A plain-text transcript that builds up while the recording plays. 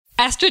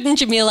Astrid and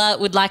Jamila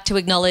would like to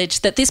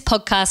acknowledge that this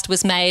podcast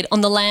was made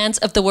on the lands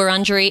of the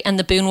Wurundjeri and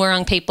the Boon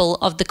Wurrung people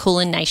of the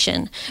Kulin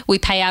Nation. We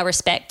pay our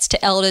respects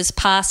to elders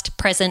past,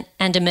 present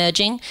and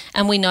emerging,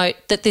 and we note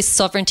that this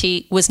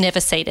sovereignty was never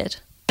ceded.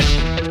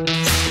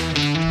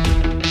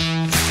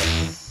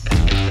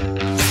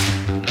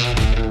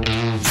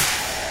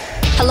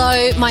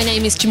 Hello, my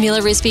name is Jamila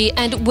Rizvi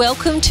and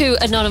welcome to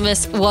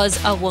Anonymous Was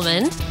a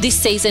Woman. This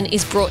season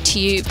is brought to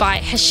you by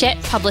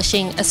Hachette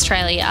Publishing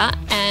Australia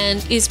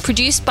and is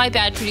produced by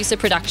Bad Producer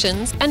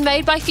Productions and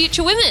made by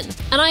Future Women.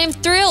 And I am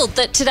thrilled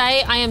that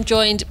today I am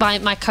joined by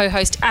my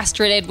co-host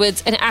Astrid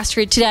Edwards. And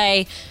Astrid,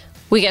 today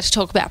we get to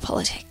talk about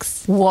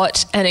politics.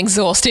 What an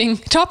exhausting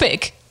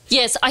topic.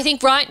 Yes, I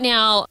think right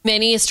now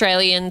many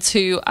Australians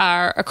who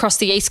are across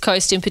the East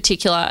Coast in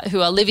particular,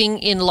 who are living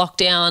in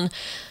lockdown,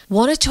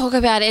 want to talk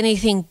about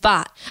anything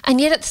but. And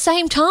yet at the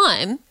same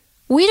time,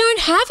 we don't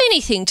have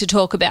anything to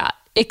talk about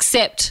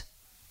except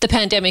the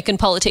pandemic and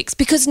politics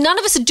because none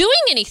of us are doing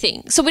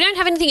anything. So we don't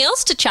have anything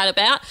else to chat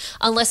about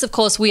unless, of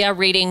course, we are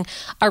reading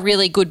a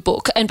really good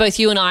book. And both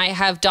you and I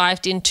have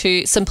dived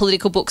into some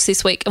political books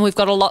this week and we've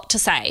got a lot to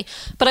say.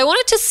 But I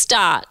wanted to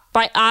start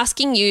by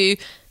asking you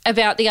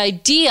about the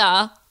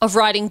idea of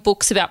writing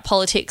books about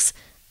politics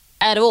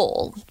at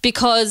all,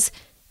 because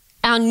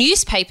our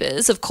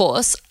newspapers, of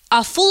course,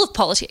 are full of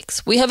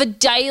politics. We have a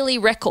daily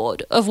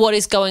record of what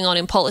is going on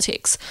in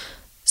politics.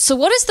 So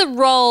what is the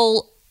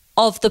role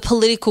of the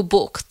political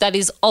book that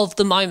is of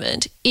the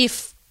moment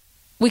if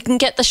we can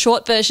get the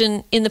short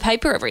version in the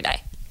paper every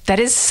day? That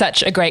is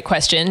such a great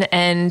question.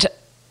 And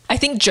I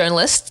think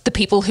journalists, the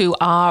people who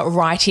are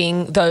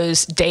writing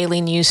those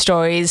daily news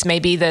stories,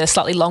 maybe the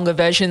slightly longer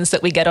versions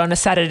that we get on a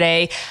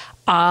Saturday,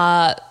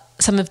 are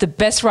some of the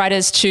best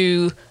writers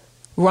to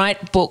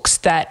write books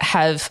that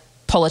have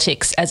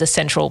politics as a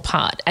central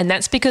part. And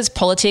that's because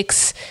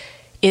politics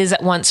is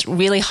at once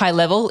really high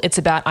level. It's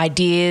about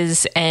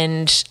ideas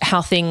and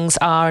how things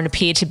are and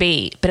appear to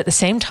be. But at the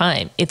same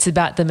time, it's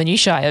about the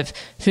minutiae of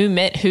who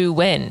met who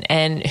when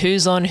and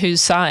who's on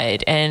whose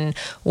side and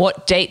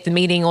what date the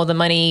meeting or the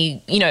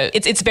money,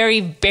 it's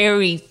very,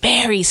 very,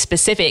 very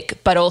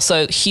specific, but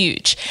also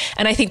huge.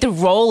 And I think the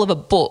role of a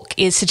book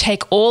is to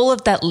take all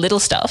of that little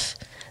stuff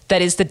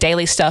that is the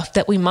daily stuff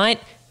that we might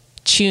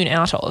tune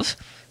out of.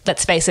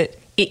 Let's face it,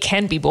 it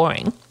can be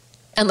boring,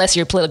 unless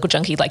you're a political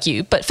junkie like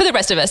you. But for the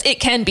rest of us, it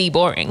can be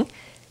boring,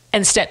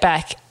 and step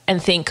back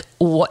and think,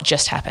 what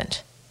just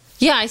happened?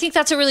 Yeah, I think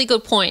that's a really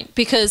good point,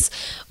 because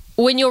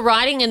when you're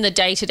writing in the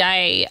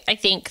day-to-day, I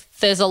think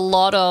there's a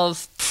lot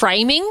of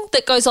framing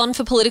that goes on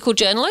for political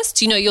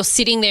journalists. You're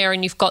sitting there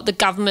and you've got the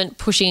government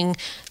pushing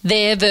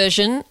their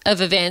version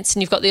of events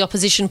and you've got the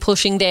opposition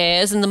pushing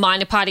theirs and the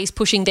minor parties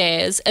pushing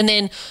theirs. And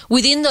then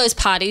within those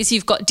parties,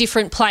 you've got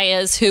different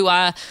players who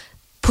are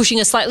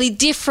pushing a slightly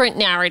different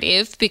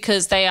narrative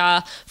because they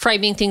are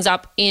framing things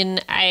up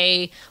in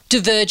a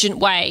divergent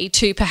way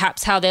to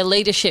perhaps how their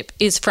leadership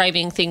is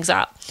framing things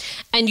up.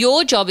 And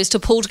your job is to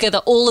pull together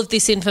all of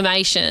this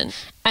information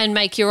and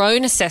make your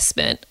own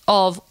assessment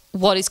of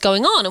what is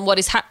going on and what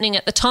is happening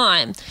at the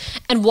time.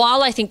 And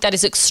while I think that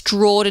is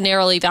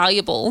extraordinarily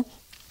valuable,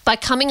 by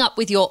coming up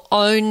with your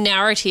own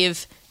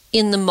narrative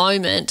in the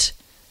moment,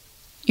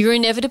 you're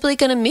inevitably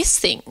going to miss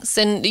things.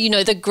 And,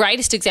 the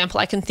greatest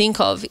example I can think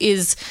of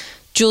is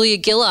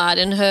Julia Gillard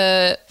and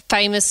her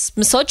famous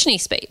misogyny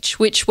speech,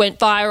 which went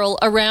viral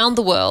around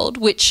the world,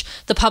 which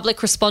the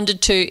public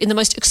responded to in the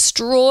most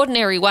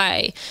extraordinary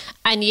way.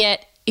 And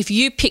yet, if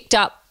you picked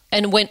up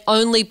and went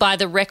only by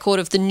the record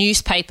of the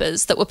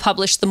newspapers that were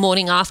published the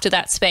morning after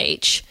that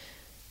speech,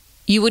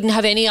 you wouldn't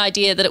have any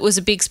idea that it was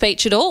a big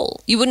speech at all.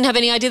 You wouldn't have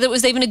any idea that it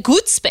was even a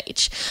good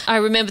speech. I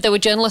remember there were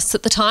journalists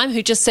at the time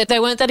who just said they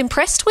weren't that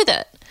impressed with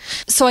it.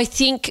 So I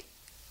think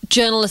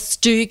journalists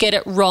do get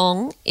it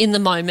wrong in the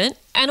moment.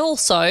 And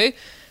also,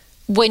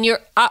 when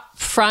you're up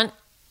front,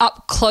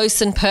 up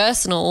close and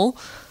personal,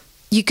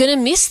 you're going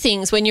to miss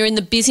things when you're in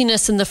the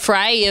busyness and the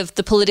fray of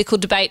the political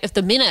debate of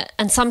the minute.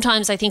 And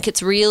sometimes I think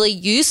it's really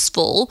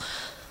useful,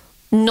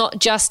 not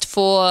just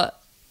for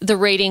the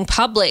reading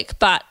public,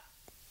 but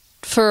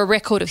for a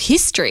record of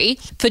history,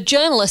 for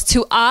journalists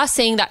who are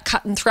seeing that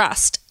cut and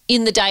thrust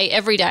in the day,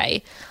 every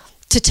day,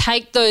 to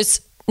take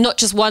those, not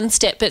just one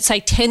step, but say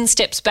 10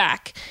 steps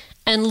back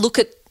and look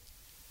at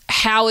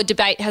how a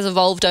debate has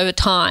evolved over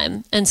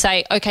time and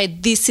say, okay,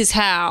 this is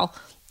how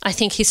I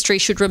think history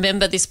should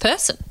remember this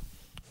person.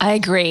 I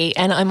agree.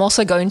 And I'm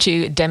also going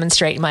to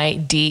demonstrate my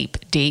deep,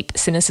 deep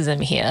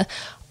cynicism here.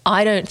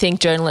 I don't think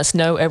journalists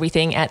know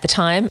everything at the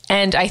time.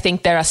 And I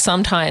think there are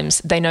sometimes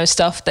they know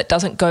stuff that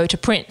doesn't go to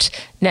print.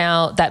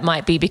 Now, that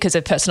might be because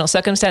of personal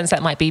circumstance.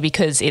 That might be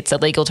because it's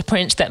illegal to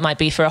print. That might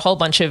be for a whole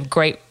bunch of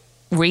great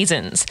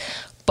reasons.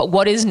 But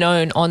what is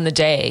known on the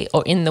day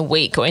or in the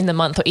week or in the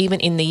month or even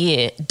in the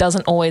year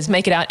doesn't always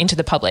make it out into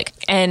the public.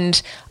 And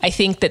I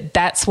think that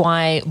that's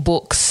why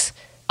books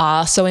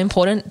are so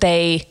important.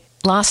 They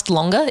last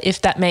longer,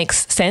 if that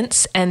makes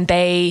sense, and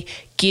they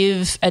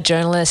give a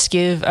journalist,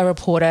 give a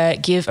reporter,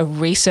 give a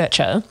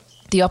researcher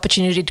the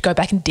opportunity to go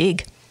back and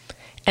dig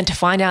and to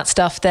find out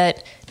stuff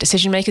that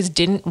decision makers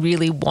didn't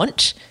really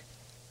want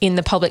in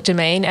the public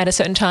domain at a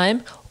certain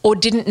time or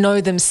didn't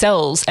know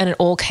themselves, and it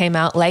all came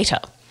out later.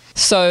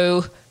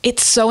 So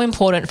it's so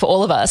important for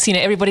all of us,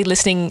 everybody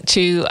listening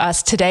to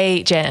us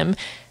today, Jam,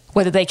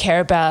 whether they care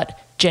about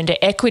gender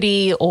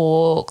equity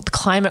or the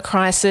climate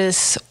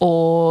crisis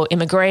or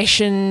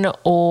immigration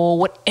or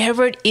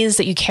whatever it is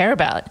that you care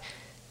about,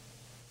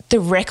 the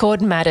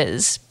record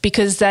matters,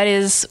 because that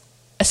is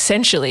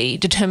essentially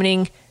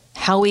determining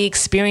how we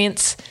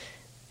experience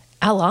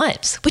our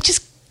lives, which is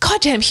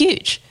goddamn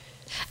huge.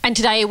 And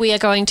today we are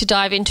going to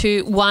dive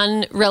into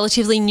one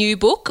relatively new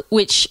book,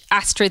 which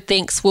Astrid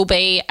thinks will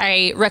be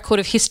a record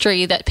of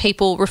history that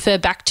people refer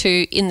back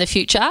to in the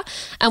future.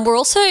 And we're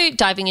also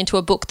diving into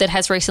a book that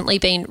has recently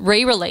been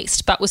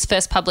re-released but was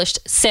first published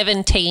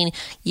 17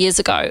 years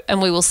ago.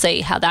 And we will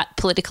see how that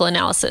political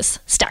analysis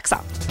stacks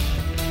up.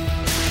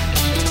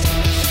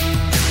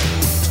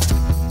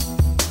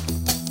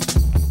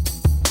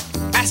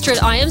 Astrid,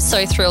 I am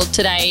so thrilled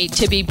today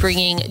to be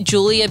bringing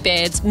Julia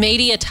Baird's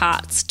Media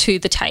Tarts to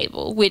the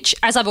table, which,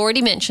 as I've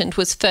already mentioned,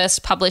 was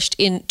first published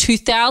in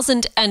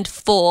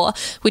 2004,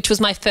 which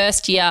was my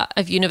first year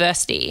of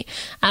university.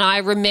 And I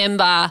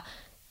remember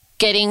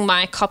getting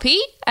my copy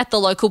at the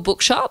local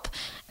bookshop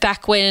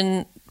back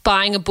when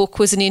buying a book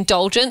was an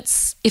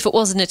indulgence if it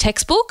wasn't a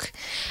textbook,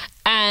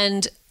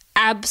 and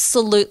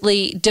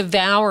absolutely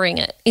devouring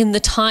it in the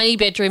tiny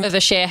bedroom of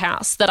a share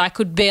house that I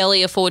could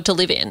barely afford to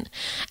live in,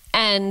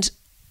 and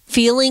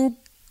feeling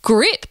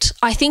gripped.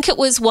 I think it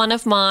was one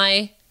of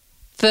my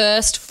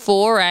first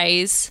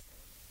forays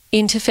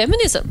into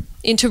feminism,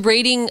 into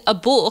reading a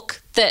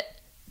book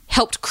that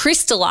helped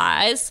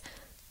crystallize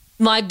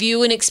my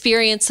view and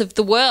experience of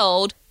the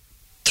world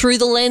through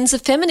the lens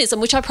of feminism,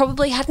 which I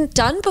probably hadn't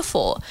done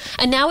before.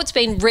 And now it's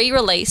been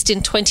re-released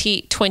in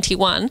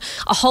 2021.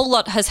 A whole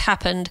lot has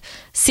happened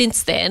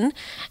since then,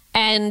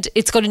 and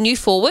it's got a new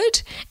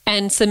foreword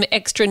and some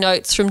extra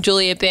notes from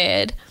Julia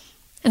Baird.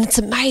 And it's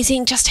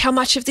amazing just how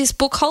much of this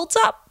book holds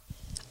up.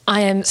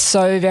 I am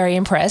so very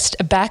impressed.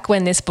 Back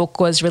when this book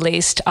was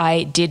released,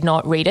 I did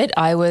not read it.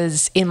 I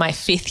was in my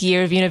 5th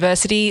year of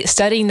university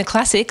studying the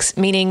classics,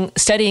 meaning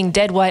studying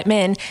dead white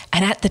men.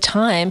 And at the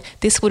time,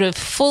 this would have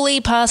fully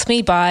passed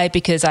me by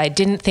because I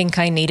didn't think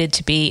I needed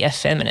to be a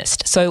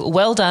feminist. So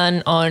well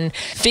done on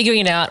figuring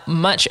it out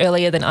much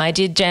earlier than I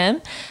did,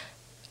 Jam.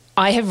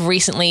 I have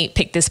recently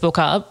picked this book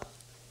up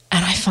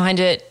and I find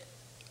it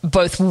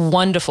both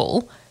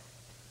wonderful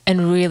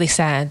and really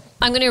sad.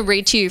 I'm going to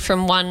read to you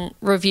from one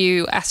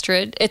review,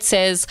 Astrid. It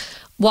says,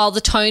 while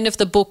the tone of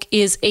the book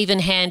is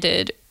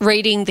even-handed,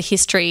 reading the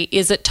history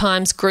is at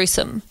times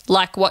gruesome,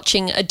 like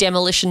watching a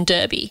demolition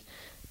derby.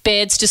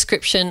 Baird's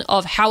description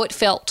of how it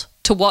felt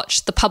to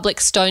watch the public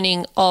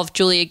stoning of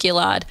Julia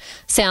Gillard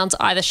sounds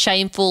either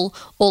shameful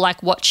or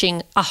like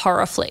watching a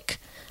horror flick.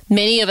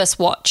 Many of us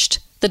watched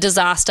the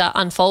disaster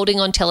unfolding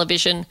on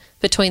television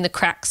between the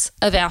cracks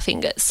of our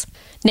fingers.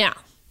 Now,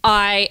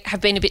 I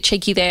have been a bit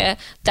cheeky there.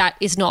 That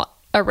is not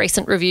a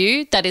recent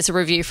review. That is a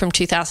review from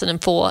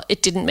 2004.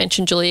 It didn't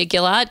mention Julia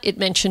Gillard. It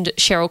mentioned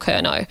Cheryl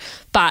Curnow.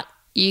 But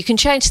you can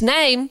change the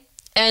name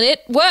and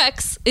it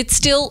works. It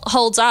still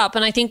holds up.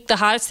 And I think the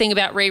hardest thing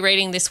about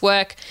rereading this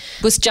work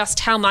was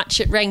just how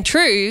much it rang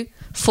true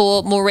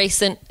for more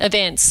recent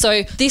events.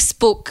 So this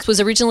book was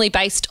originally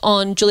based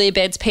on Julia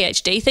Baird's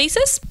PhD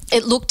thesis.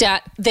 It looked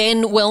at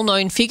then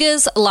well-known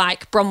figures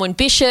like Bronwyn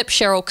Bishop,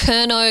 Cheryl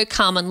Curnow,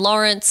 Carmen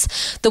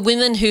Lawrence, the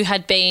women who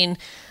had been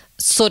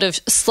sort of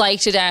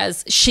slated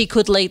as she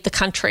could lead the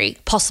country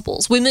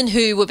possibles, women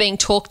who were being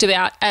talked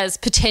about as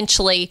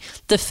potentially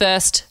the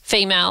first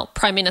female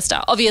Prime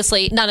Minister.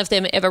 Obviously, none of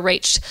them ever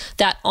reached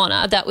that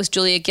honour. That was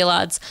Julia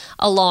Gillard's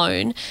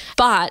alone.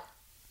 But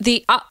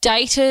the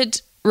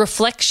updated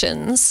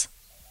reflections,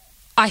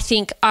 I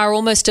think, are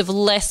almost of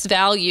less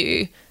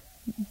value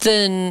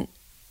than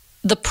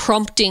the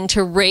prompting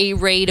to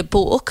reread a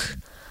book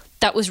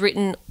that was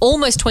written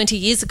almost 20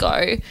 years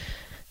ago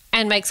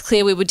and makes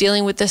clear we were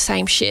dealing with the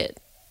same shit.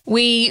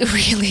 We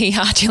really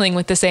are dealing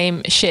with the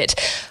same shit.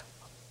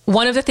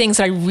 One of the things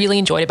that I really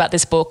enjoyed about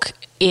this book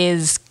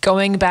is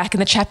going back in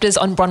the chapters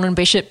on Bronwyn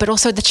Bishop, but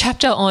also the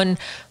chapter on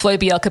Flo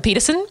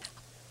Bielka-Peterson.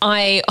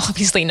 I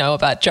obviously know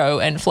about Jo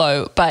and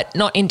Flo, but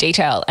not in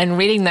detail. And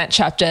reading that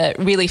chapter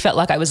really felt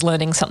like I was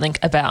learning something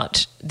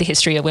about the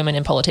history of women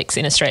in politics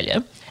in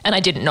Australia. And I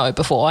didn't know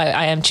before.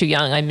 I am too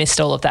young. I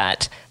missed all of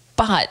that.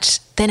 But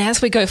then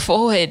as we go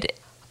forward,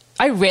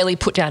 I rarely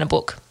put down a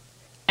book.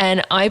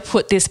 And I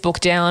put this book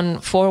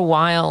down for a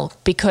while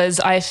because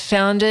I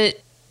found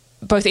it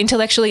both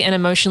intellectually and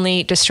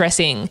emotionally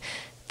distressing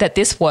that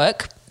this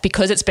work,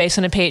 because it's based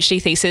on a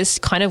PhD thesis,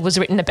 kind of was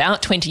written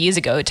about 20 years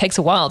ago. It takes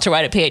a while to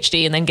write a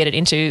PhD and then get it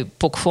into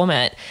book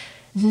format.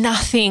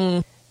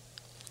 Nothing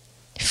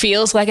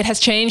feels like it has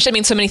changed. I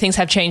mean, so many things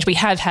have changed. We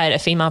have had a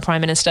female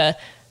Prime Minister,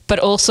 but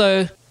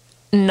also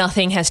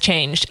nothing has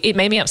changed. It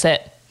made me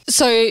upset.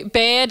 So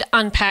Baird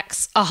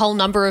unpacks a whole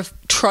number of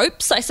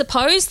tropes, I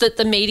suppose, that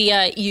the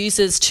media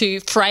uses to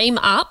frame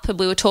up, and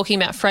we were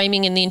talking about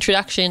framing in the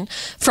introduction,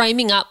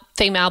 framing up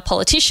female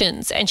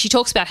politicians. And she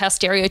talks about how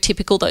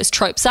stereotypical those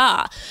tropes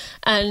are.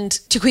 And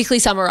to quickly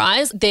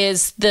summarise,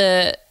 there's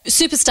the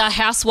superstar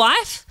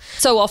housewife.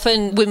 So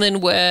often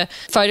women were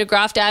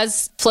photographed,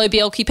 as Flo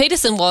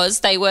Bjelke-Petersen was.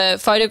 They were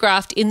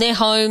photographed in their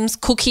homes,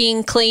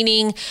 cooking,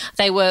 cleaning.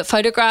 They were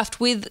photographed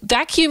with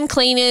vacuum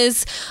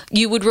cleaners.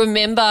 You would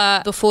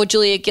remember before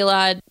Julia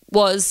Gillard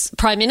was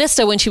Prime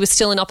Minister, when she was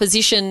still in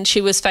opposition, she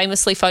was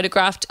famously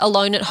photographed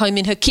alone at home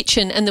in her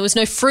kitchen and there was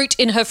no fruit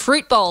in her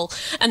fruit bowl.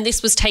 And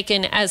this was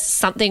taken as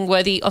something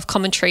worthy of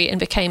commentary and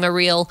became a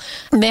real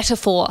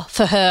metaphor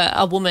for her,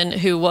 a woman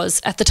who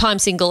was at the time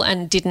single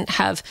and didn't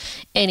have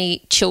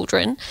any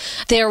children.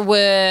 There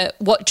were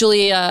what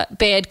Julia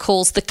Baird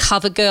calls the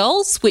cover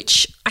girls,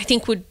 which I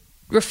think would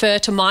refer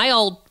to my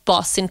old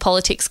boss in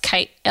politics,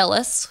 Kate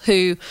Ellis,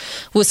 who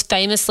was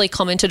famously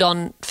commented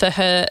on for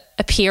her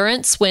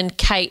appearance when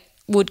Kate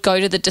would go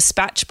to the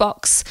dispatch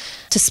box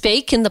to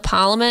speak in the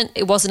parliament.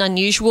 It wasn't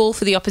unusual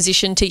for the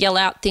opposition to yell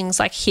out things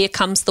like, "Here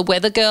comes the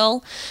weather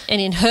girl."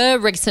 And in her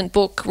recent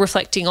book,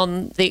 reflecting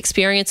on the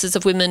experiences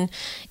of women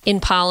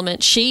in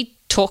parliament, she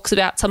talks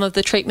about some of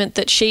the treatment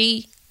that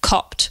she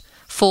copped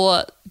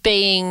for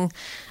being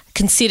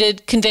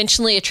considered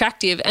conventionally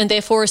attractive and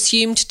therefore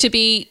assumed to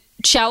be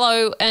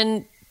shallow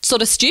and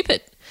sort of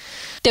stupid.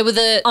 There were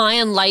the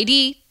Iron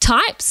Lady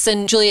types,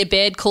 and Julia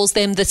Baird calls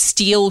them the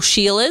steel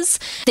Sheilas.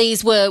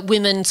 These were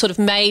women sort of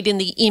made in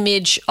the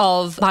image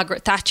of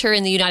Margaret Thatcher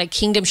in the United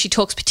Kingdom. She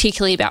talks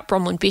particularly about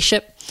Bronwyn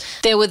Bishop.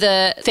 There were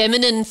the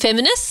feminine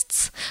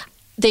feminists.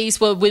 These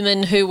were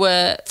women who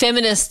were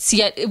feminists,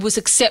 yet it was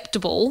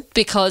acceptable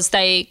because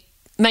they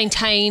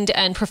maintained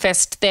and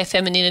professed their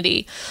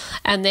femininity.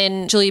 And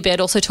then Julia Baird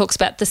also talks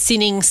about the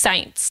sinning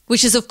saints,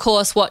 which is, of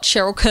course, what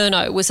Cheryl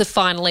Kernot was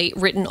finally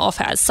written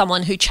off as.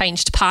 Someone who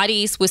changed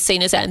parties, was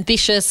seen as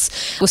ambitious,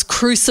 was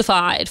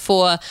crucified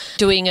for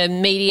doing a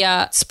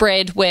media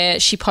spread where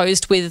she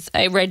posed with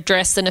a red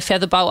dress and a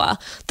feather boa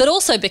that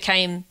also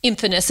became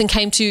infamous and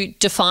came to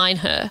define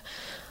her.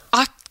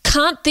 I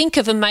can't think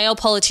of a male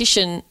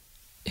politician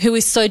who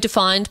is so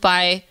defined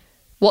by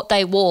what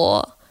they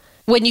wore.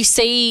 When you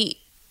see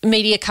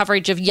media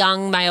coverage of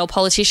young male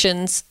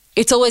politicians,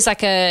 it's always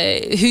like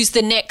who's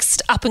the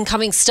next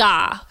up-and-coming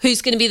star?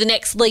 Who's going to be the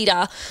next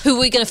leader? Who are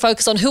we going to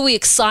focus on? Who are we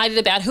excited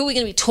about? Who are we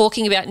going to be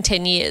talking about in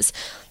 10 years?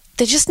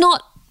 They're just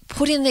not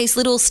put in these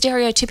little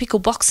stereotypical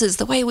boxes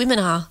the way women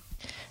are.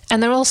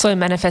 And they're also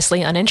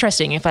manifestly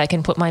uninteresting, if I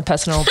can put my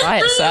personal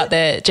bias out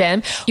there,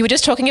 Jem. You were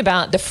just talking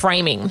about the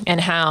framing and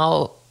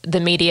how the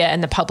media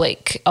and the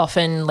public,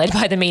 often led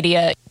by the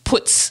media,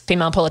 puts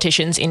female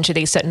politicians into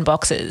these certain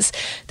boxes.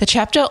 The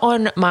chapter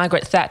on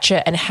Margaret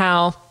Thatcher and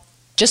how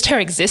just her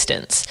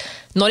existence,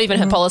 not even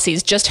her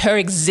policies, just her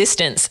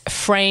existence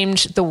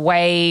framed the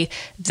way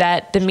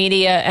that the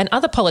media and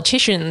other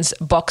politicians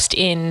boxed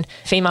in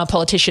female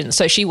politicians.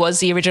 So she was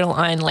the original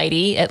Iron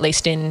Lady, at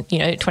least in,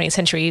 20th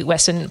century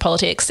Western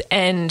politics.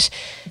 And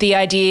the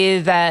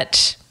idea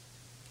that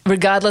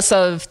regardless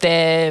of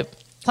their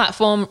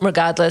platform,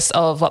 regardless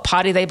of what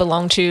party they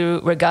belong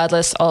to,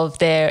 regardless of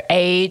their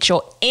age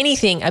or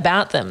anything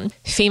about them,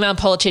 female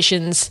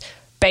politicians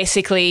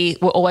basically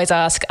will always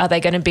ask, are they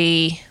going to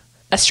be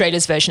a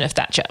straighter's version of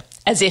Thatcher?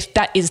 As if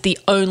that is the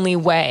only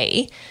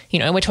way,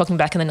 we're talking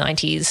back in the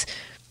 90s,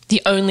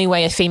 the only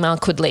way a female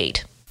could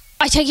lead.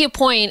 I take your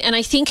point, and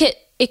I think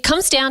it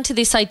comes down to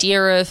this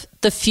idea of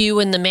the few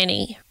and the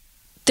many.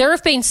 There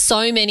have been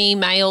so many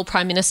male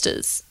prime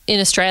ministers in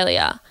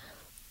Australia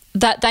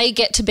that they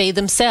get to be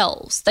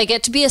themselves. They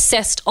get to be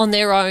assessed on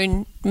their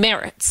own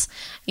merits.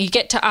 You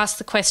get to ask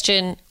the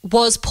question,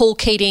 was Paul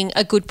Keating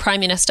a good Prime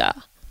Minister?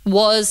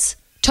 Was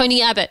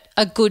Tony Abbott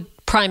a good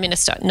Prime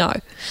Minister? No.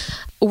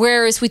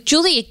 Whereas with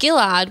Julia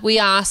Gillard, we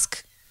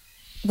ask,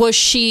 was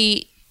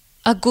she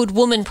a good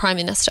woman Prime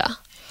Minister?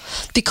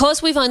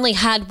 Because we've only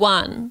had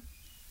one,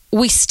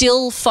 we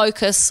still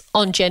focus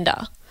on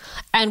gender.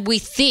 And we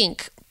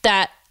think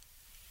that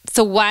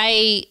the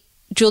way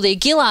Julia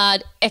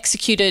Gillard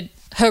executed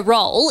her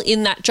role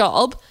in that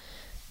job,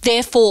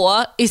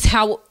 therefore, is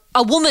how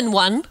a woman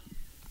one,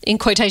 in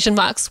quotation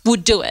marks,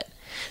 would do it.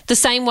 The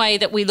same way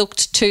that we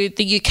looked to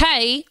the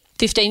UK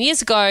 15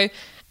 years ago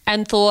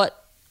and thought,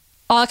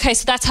 oh, okay,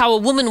 so that's how a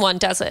woman one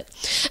does it.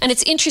 And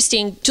it's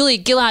interesting,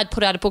 Julia Gillard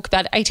put out a book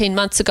about 18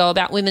 months ago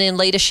about women in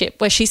leadership,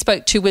 where she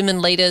spoke to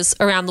women leaders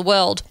around the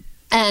world.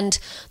 And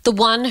the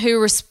one who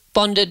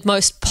responded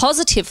most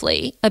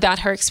positively about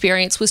her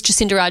experience was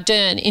Jacinda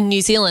Ardern in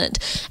New Zealand.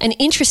 And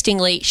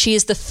interestingly, she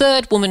is the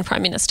third woman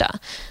Prime Minister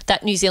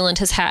that New Zealand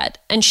has had.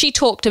 And she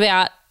talked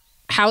about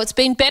how it's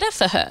been better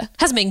for her. It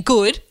hasn't been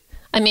good.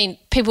 I mean,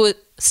 people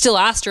still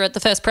asked her at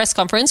the first press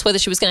conference whether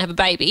she was going to have a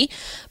baby,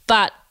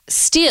 but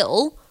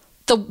still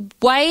the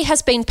way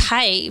has been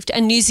paved,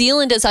 and New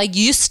Zealanders are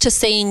used to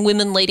seeing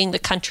women leading the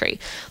country.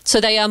 So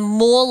they are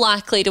more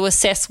likely to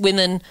assess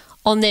women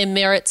on their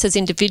merits as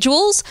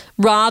individuals,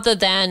 rather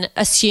than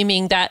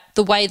assuming that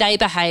the way they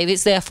behave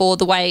is therefore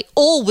the way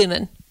all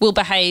women will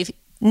behave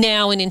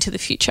now and into the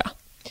future.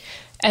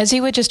 As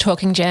you were just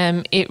talking,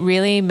 Jam, it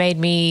really made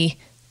me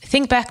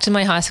think back to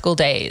my high school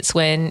days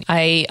when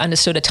I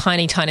understood a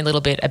tiny, tiny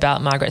little bit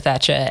about Margaret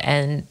Thatcher,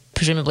 and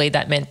presumably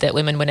that meant that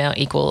women were now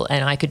equal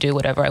and I could do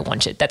whatever I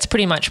wanted. That's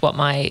pretty much what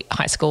my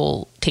high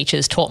school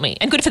teachers taught me,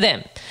 and good for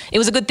them. It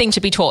was a good thing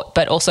to be taught,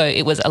 but also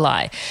it was a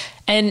lie.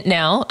 And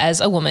now, as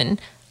a woman,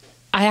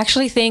 I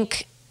actually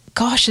think,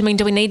 gosh, I mean,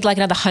 do we need like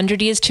another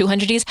 100 years,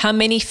 200 years? How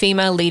many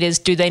female leaders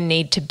do they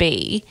need to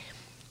be,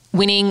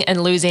 winning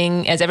and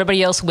losing as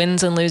everybody else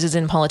wins and loses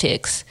in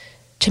politics,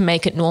 to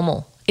make it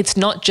normal? It's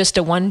not just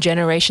a one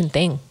generation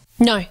thing.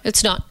 No,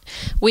 it's not.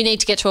 We need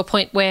to get to a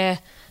point where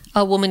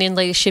a woman in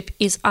leadership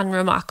is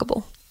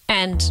unremarkable,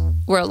 and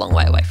we're a long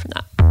way away from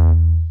that.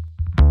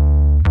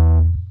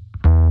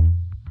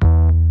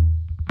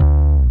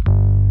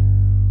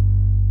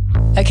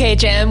 Okay,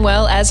 Jam,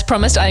 well, as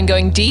promised, I'm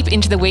going deep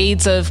into the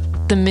weeds of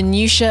the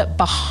minutiae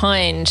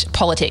behind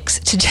politics.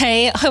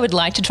 Today, I would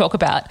like to talk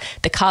about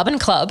the Carbon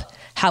Club,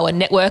 how a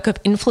network of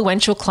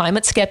influential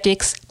climate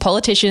skeptics,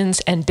 politicians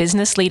and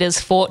business leaders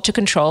fought to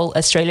control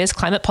Australia's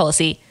climate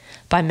policy,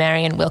 by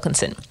Marion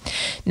Wilkinson.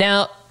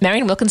 Now,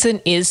 Marion Wilkinson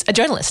is a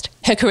journalist.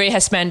 Her career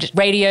has spanned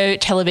radio,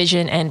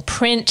 television and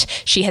print.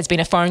 She has been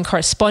a foreign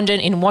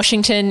correspondent in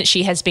Washington.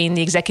 She has been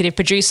the executive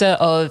producer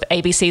of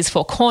ABC's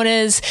Four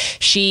Corners.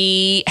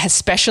 She has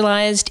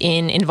specialised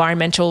in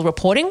environmental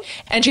reporting,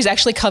 and she's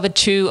actually covered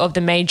 2 of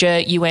the major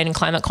UN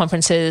climate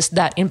conferences,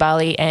 that in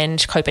Bali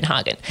and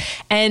Copenhagen.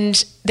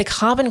 And the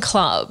Carbon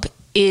Club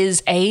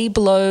is a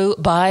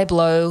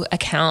blow-by-blow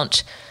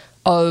account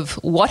of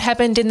what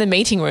happened in the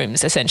meeting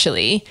rooms,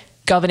 essentially,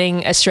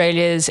 governing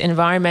Australia's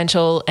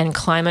environmental and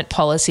climate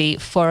policy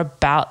for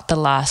about the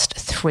last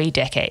 3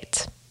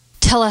 decades.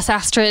 Tell us,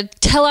 Astrid,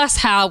 tell us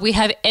how we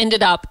have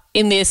ended up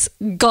in this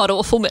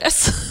god-awful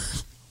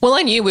mess. Well,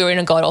 I knew we were in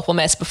a god-awful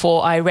mess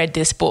before I read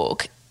this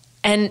book.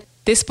 And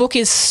this book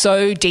is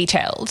so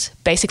detailed,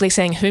 basically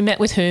saying who met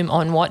with whom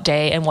on what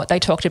day and what they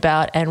talked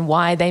about and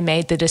why they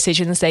made the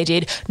decisions they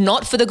did,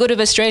 not for the good of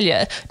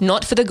Australia,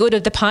 not for the good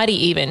of the party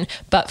even,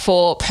 but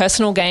for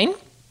personal gain.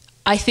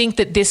 I think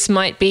that this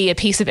might be a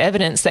piece of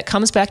evidence that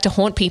comes back to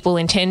haunt people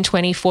in 10,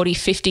 20, 40,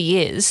 50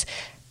 years.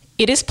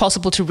 It is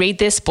possible to read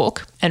this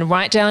book and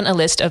write down a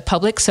list of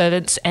public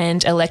servants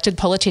and elected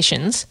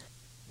politicians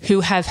who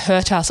have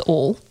hurt us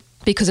all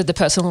because of the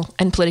personal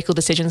and political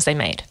decisions they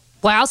made.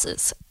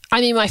 Wowzers. I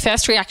mean, my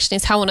first reaction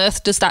is, how on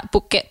earth does that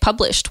book get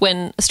published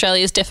when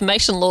Australia's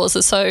defamation laws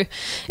are so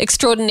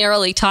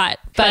extraordinarily tight?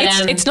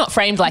 But it's not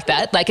framed like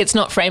that. It's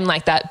not framed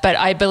like that. But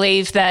I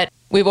believe that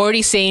we've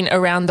already seen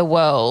around the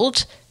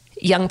world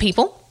young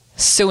people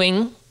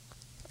suing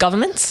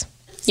governments,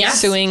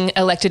 suing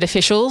elected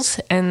officials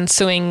and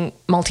suing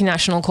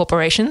multinational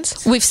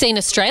corporations. We've seen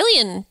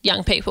Australian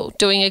young people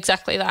doing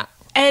exactly that.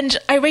 And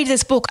I read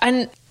this book,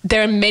 and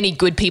there are many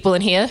good people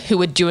in here who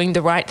were doing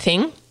the right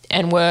thing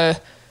and were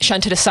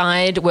shunted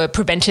aside, were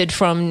prevented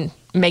from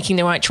making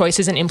the right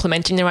choices and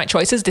implementing the right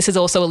choices. This is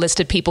also a list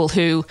of people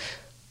who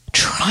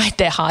tried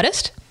their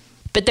hardest.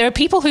 But there are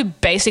people who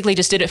basically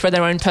just did it for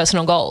their own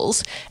personal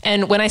goals.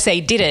 And when I say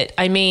did it,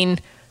 I mean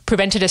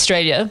prevented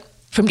Australia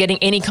from getting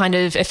any kind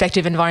of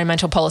effective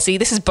environmental policy.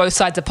 This is both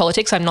sides of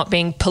politics. I'm not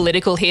being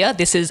political here.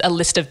 This is a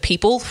list of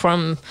people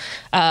from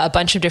a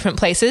bunch of different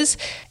places.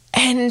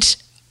 And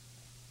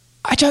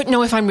I don't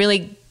know if I'm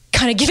really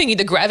kind of giving you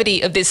the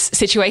gravity of this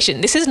situation.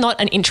 This is not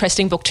an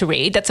interesting book to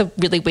read. That's a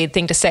really weird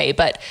thing to say.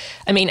 But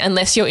I mean,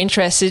 unless you're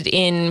interested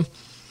in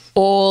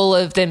all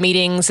of the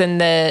meetings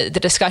and the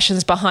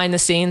discussions behind the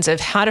scenes of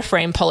how to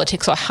frame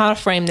politics or how to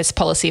frame this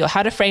policy or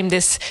how to frame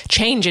this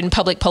change in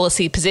public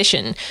policy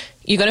position,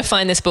 you're going to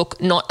find this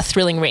book not a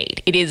thrilling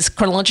read. It is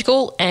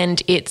chronological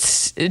and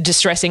it's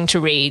distressing to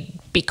read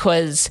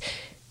because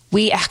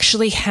we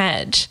actually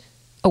had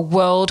a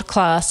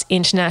world-class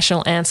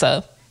international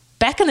answer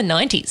back in the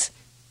 90s.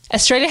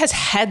 Australia has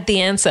had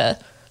the answer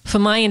for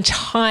my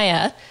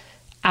entire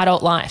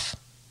adult life,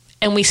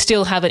 and we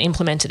still haven't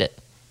implemented it.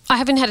 I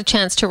haven't had a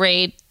chance to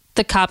read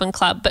The Carbon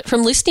Club, but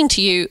from listening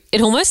to you, it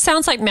almost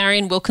sounds like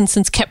Marion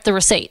Wilkinson's kept the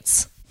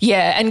receipts.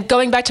 Yeah, and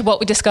going back to what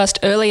we discussed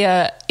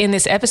earlier in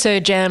this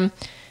episode, Jam,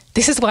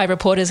 this is why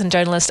reporters and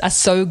journalists are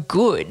so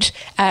good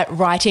at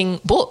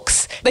writing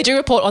books. They do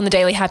report on the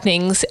daily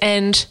happenings,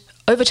 and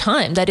over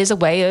time, that is a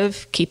way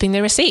of keeping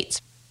the receipts.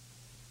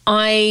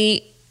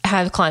 I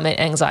have climate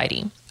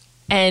anxiety.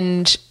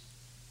 And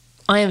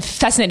I am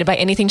fascinated by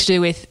anything to do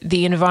with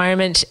the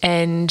environment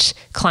and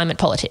climate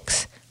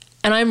politics.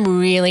 And I'm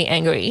really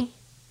angry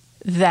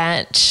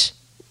that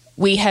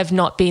we have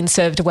not been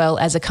served well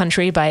as a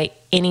country by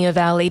any of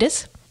our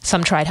leaders.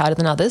 Some tried harder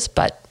than others,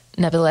 but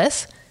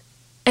nevertheless.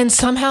 And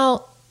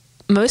somehow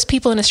most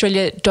people in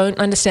Australia don't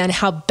understand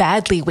how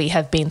badly we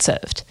have been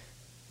served.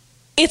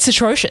 It's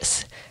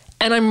atrocious.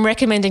 And I'm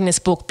recommending this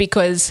book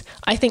because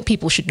I think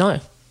people should know.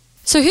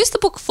 So who's the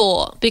book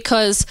for?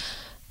 Because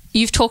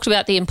you've talked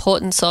about the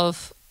importance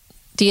of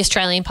the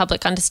Australian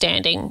public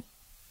understanding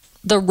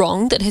the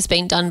wrong that has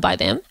been done by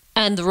them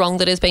and the wrong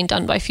that has been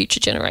done by future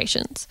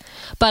generations.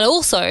 But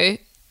also,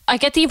 I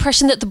get the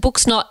impression that the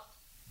book's not,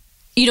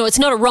 it's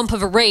not a romp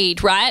of a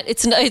read, right?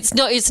 It's not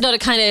a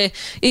kind of,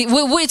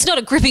 it's not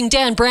a gripping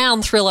Dan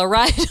Brown thriller,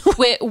 right?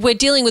 We're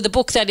dealing with a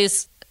book that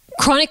is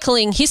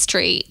chronicling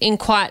history in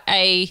quite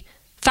a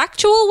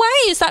factual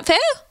way. Is that fair?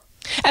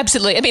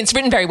 Absolutely. I mean, it's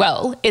written very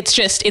well.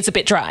 It's a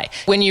bit dry.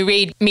 When you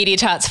read Media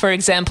Tarts, for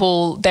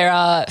example, there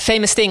are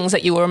famous things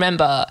that you will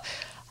remember,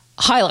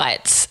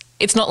 highlights.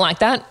 It's not like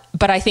that,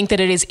 but I think that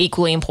it is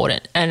equally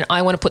important. And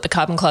I want to put The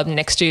Carbon Club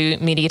next to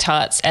Media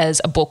Tarts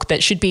as a book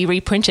that should be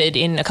reprinted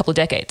in a couple of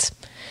decades,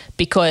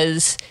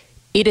 because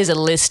it is a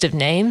list of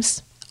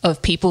names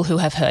of people who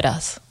have hurt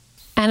us.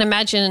 And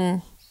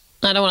imagine,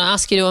 I don't want to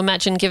ask you to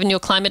imagine given your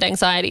climate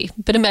anxiety,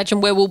 but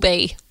imagine where we'll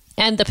be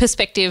and the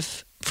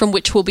perspective from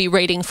which we'll be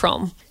reading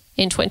from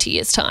in 20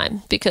 years'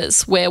 time,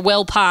 because we're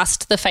well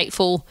past the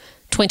fateful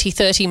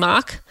 2030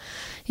 mark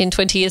in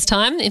 20 years'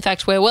 time. In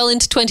fact, we're well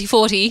into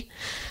 2040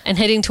 and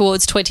heading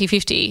towards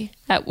 2050,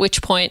 at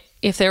which point,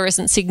 if there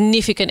isn't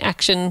significant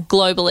action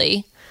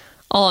globally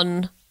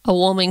on a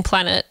warming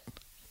planet,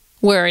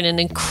 we're in an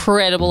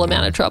incredible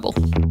amount of trouble.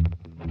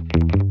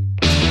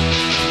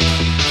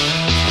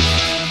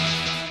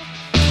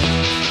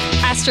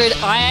 Astrid,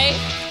 I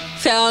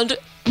found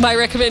my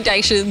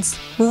recommendations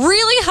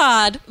really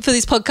hard for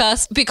this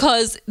podcast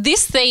because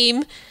this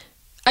theme,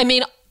 I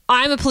mean,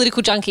 I'm a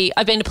political junkie.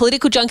 I've been a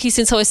political junkie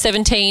since I was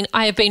 17.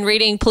 I have been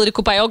reading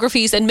political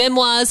biographies and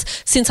memoirs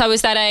since I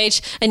was that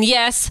age. And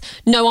yes,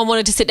 no one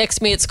wanted to sit next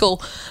to me at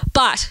school.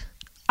 But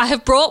I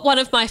have brought one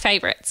of my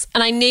favourites,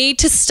 and I need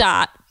to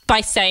start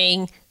by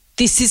saying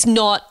this is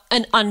not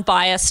an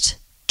unbiased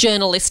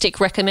journalistic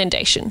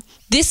recommendation.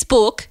 This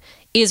book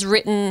is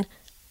written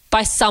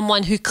by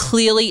someone who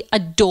clearly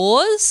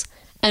adores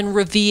and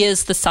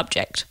reveres the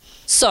subject.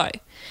 So,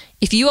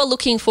 if you are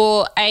looking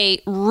for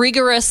a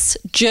rigorous,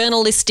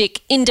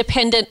 journalistic,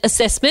 independent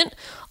assessment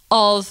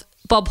of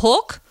Bob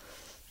Hawke,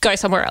 go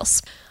somewhere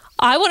else.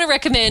 I want to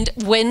recommend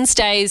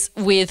Wednesdays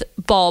with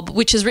Bob,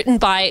 which is written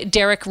by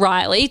Derek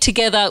Riley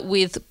together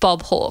with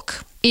Bob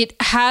Hawke. It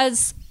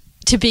has,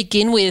 to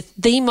begin with,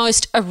 the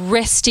most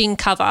arresting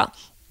cover.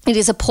 It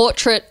is a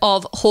portrait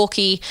of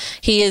Hawkey.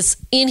 He is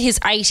in his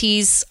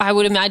 80s, I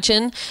would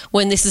imagine,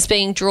 when this is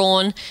being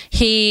drawn.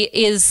 He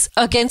is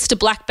against a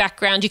black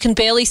background. You can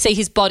barely see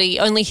his body,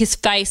 only his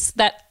face,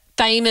 that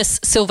famous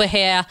silver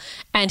hair,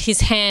 and his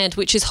hand,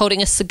 which is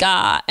holding a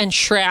cigar and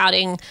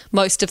shrouding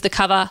most of the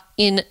cover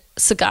in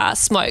cigar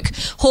smoke.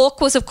 Hawke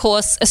was, of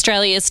course,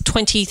 Australia's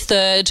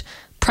 23rd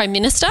Prime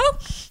Minister.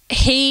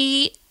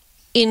 He,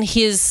 in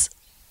his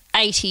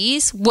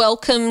 80s,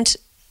 welcomed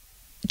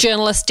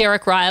journalist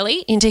Derek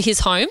Riley into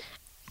his home,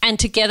 and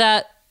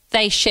together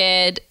they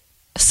shared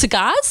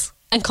cigars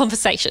and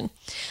conversation.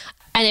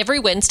 And every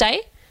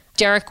Wednesday,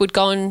 Derek would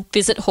go and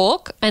visit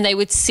Hawke, and they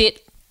would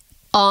sit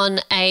on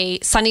a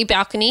sunny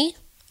balcony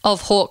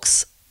of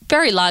Hawke's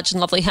very large and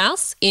lovely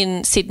house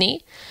in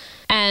Sydney,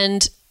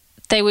 and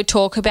they would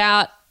talk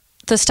about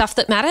the stuff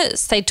that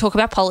matters. They'd talk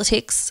about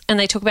politics, and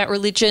they talk about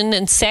religion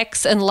and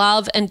sex and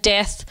love and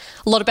death,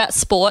 a lot about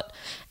sport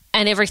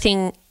and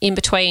everything in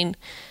between.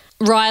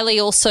 Riley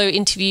also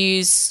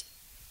interviews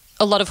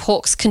a lot of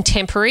Hawke's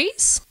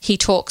contemporaries. He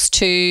talks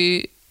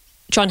to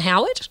John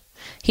Howard.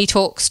 He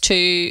talks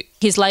to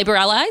his Labor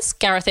allies,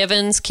 Gareth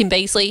Evans, Kim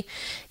Beazley.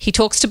 He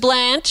talks to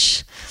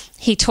Blanche.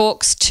 He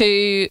talks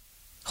to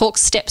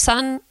Hawke's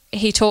stepson.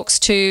 He talks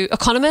to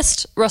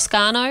economist Ross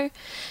Garnaut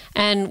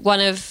and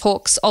one of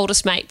Hawke's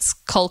oldest mates,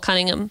 Cole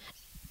Cunningham.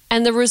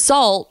 And the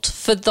result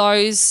for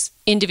those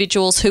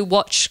individuals who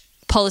watch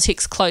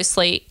politics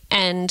closely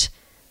and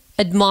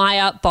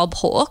admire Bob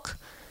Hawke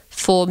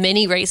for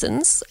many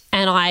reasons,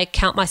 and I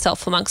count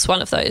myself amongst one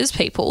of those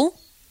people,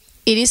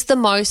 it is the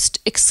most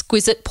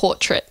exquisite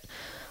portrait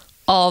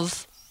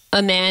of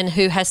a man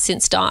who has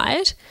since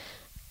died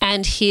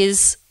and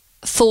his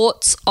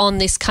thoughts on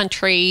this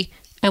country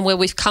and where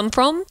we've come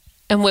from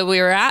and where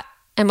we're at,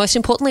 and most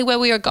importantly, where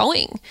we are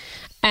going.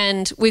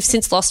 And we've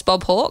since lost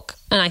Bob Hawke,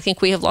 and I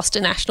think we have lost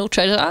a national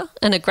treasure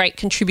and a great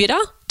contributor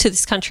to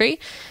this country.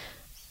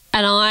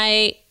 And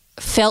I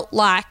felt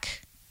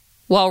like,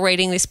 while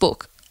reading this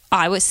book,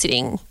 I was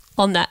sitting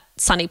on that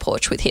sunny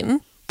porch with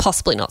him,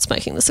 possibly not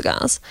smoking the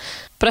cigars.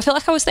 But I felt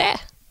like I was there.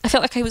 I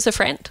felt like he was a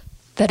friend.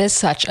 That is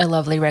such a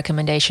lovely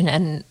recommendation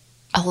and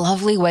a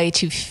lovely way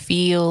to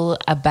feel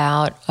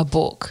about a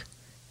book.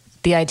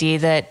 The idea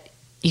that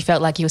you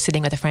felt like you were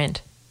sitting with a friend.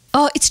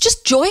 Oh, it's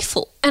just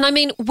joyful. And I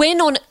mean,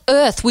 when on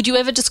earth would you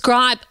ever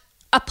describe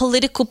a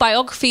political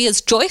biography as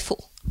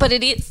joyful? But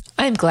it is.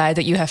 I am glad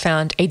that you have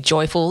found a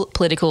joyful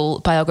political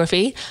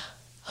biography.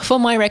 For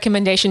my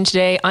recommendation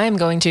today, I am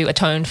going to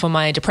atone for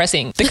my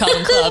depressing The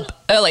Carbon Club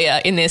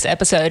earlier in this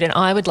episode, and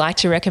I would like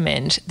to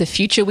recommend The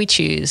Future We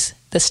Choose,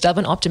 The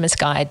Stubborn Optimist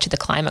Guide to the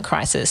Climate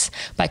Crisis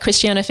by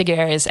Christiana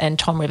Figueres and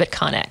Tom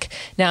Rivett-Carnac.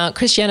 Now,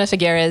 Christiana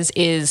Figueres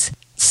is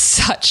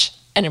such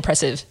an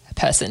impressive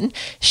person.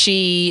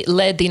 She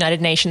led the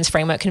United Nations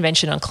Framework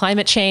Convention on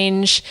Climate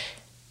Change.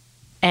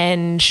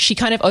 And she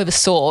kind of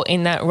oversaw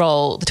in that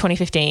role the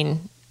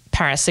 2015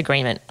 Paris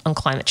Agreement on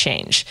climate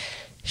change.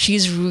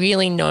 She's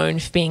really known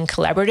for being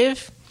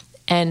collaborative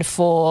and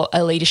for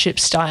a leadership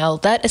style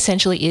that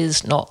essentially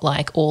is not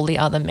like all the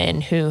other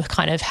men who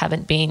kind of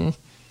haven't been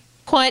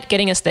quite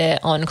getting us there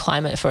on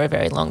climate for a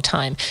very long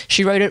time.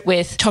 She wrote it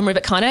with Tom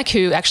Rivett-Carnac,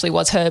 who actually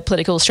was her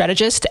political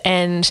strategist,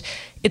 and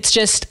it's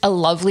just a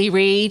lovely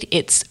read.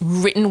 It's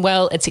written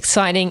well, it's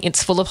exciting,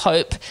 it's full of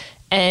hope,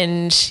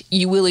 and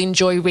you will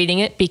enjoy reading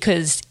it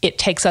because it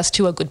takes us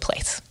to a good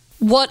place.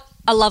 What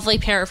a lovely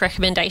pair of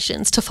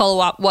recommendations to follow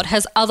up what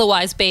has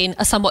otherwise been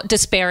a somewhat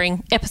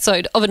despairing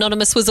episode of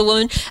Anonymous Was a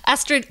Woman.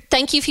 Astrid,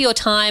 thank you for your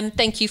time.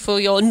 Thank you for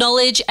your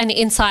knowledge and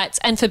insights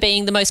and for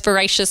being the most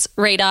voracious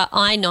reader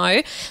I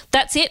know.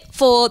 That's it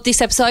for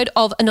this episode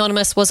of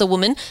Anonymous Was a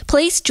Woman.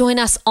 Please join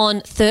us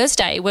on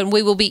Thursday when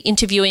we will be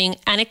interviewing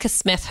Annika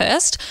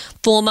Smethurst,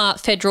 former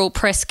Federal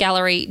Press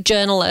Gallery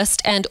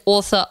journalist and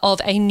author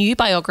of a new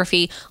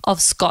biography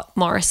of Scott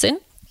Morrison.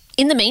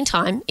 In the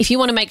meantime, if you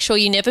want to make sure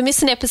you never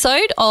miss an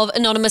episode of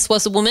Anonymous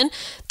Was a Woman,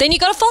 then you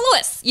got to follow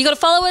us. You got to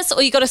follow us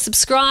or you got to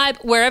subscribe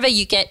wherever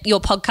you get your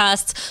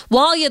podcasts.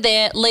 While you're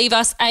there, leave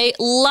us a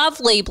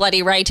lovely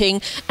bloody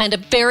rating and a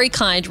very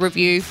kind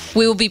review.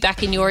 We will be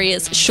back in your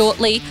ears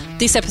shortly.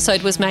 This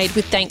episode was made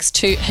with thanks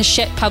to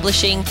Hachette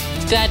Publishing,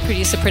 Bad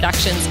Producer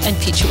Productions and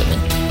Future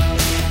Women.